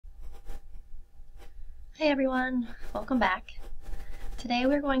Hey everyone, welcome back. Today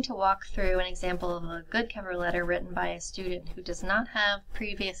we're going to walk through an example of a good cover letter written by a student who does not have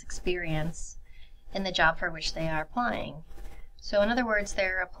previous experience in the job for which they are applying. So in other words,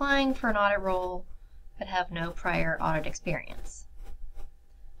 they're applying for an audit role but have no prior audit experience.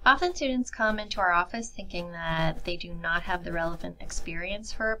 Often students come into our office thinking that they do not have the relevant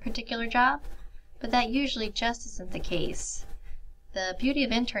experience for a particular job, but that usually just isn't the case. The beauty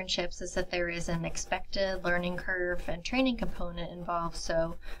of internships is that there is an expected learning curve and training component involved,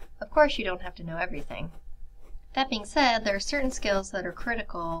 so of course you don't have to know everything. That being said, there are certain skills that are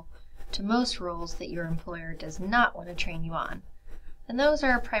critical to most roles that your employer does not want to train you on. And those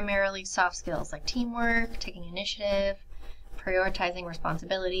are primarily soft skills like teamwork, taking initiative, prioritizing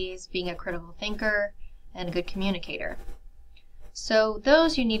responsibilities, being a critical thinker, and a good communicator. So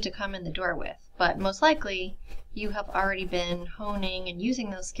those you need to come in the door with, but most likely you have already been honing and using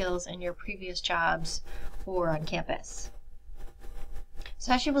those skills in your previous jobs or on campus.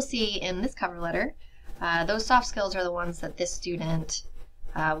 So as you will see in this cover letter, those soft skills are the ones that this student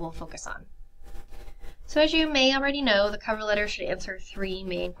will focus on. So as you may already know, the cover letter should answer three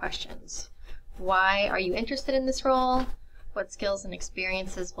main questions. Why are you interested in this role? What skills and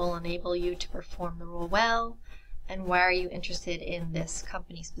experiences will enable you to perform the role well? And why are you interested in this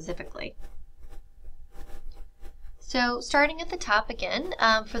company specifically? So starting at the top again,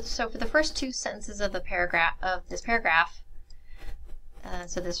 for the first two sentences of this paragraph,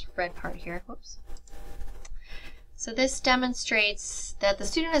 so this red part here, whoops. So this demonstrates that the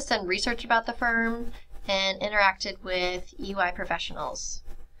student has done research about the firm and interacted with EY professionals.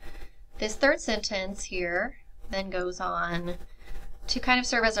 This third sentence here then goes on to kind of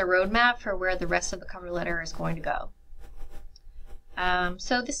serve as a roadmap for where the rest of the cover letter is going to go.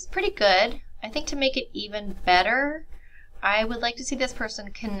 So this is pretty good. I think to make it even better, I would like to see this person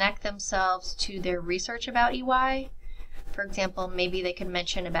connect themselves to their research about EY. For example, maybe they could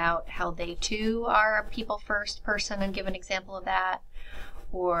mention about how they too are a people first person and give an example of that,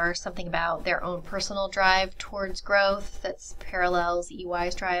 or something about their own personal drive towards growth that parallels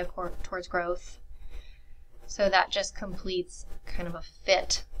EY's drive towards growth. So that just completes kind of a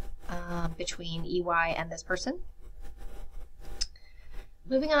fit between EY and this person.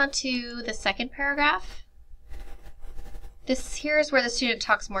 Moving on to the second paragraph. Here is where the student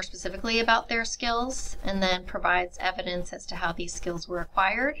talks more specifically about their skills and then provides evidence as to how these skills were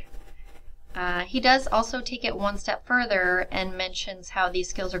acquired. He does also take it one step further and mentions how these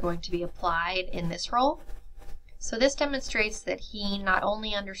skills are going to be applied in this role. So this demonstrates that he not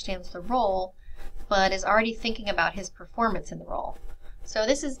only understands the role, but is already thinking about his performance in the role. So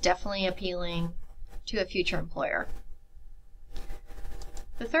this is definitely appealing to a future employer.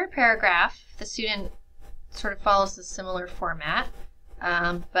 The third paragraph, the student sort of follows a similar format,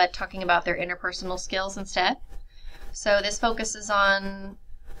 but talking about their interpersonal skills instead. So this focuses on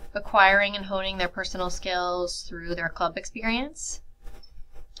acquiring and honing their personal skills through their club experience.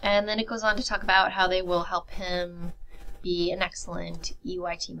 And then it goes on to talk about how they will help him be an excellent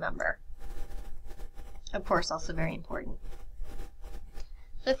EY team member. Of course, also very important.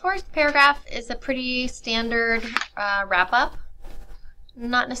 The fourth paragraph is a pretty standard wrap-up,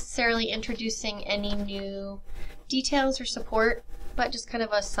 not necessarily introducing any new details or support, but just kind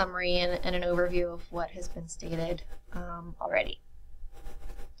of a summary and an overview of what has been stated already.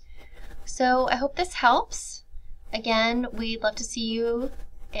 So I hope this helps. Again, we'd love to see you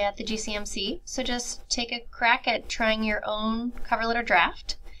at the GCMC, so just take a crack at trying your own cover letter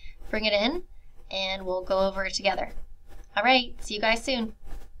draft, bring it in, and we'll go over it together. All right, see you guys soon.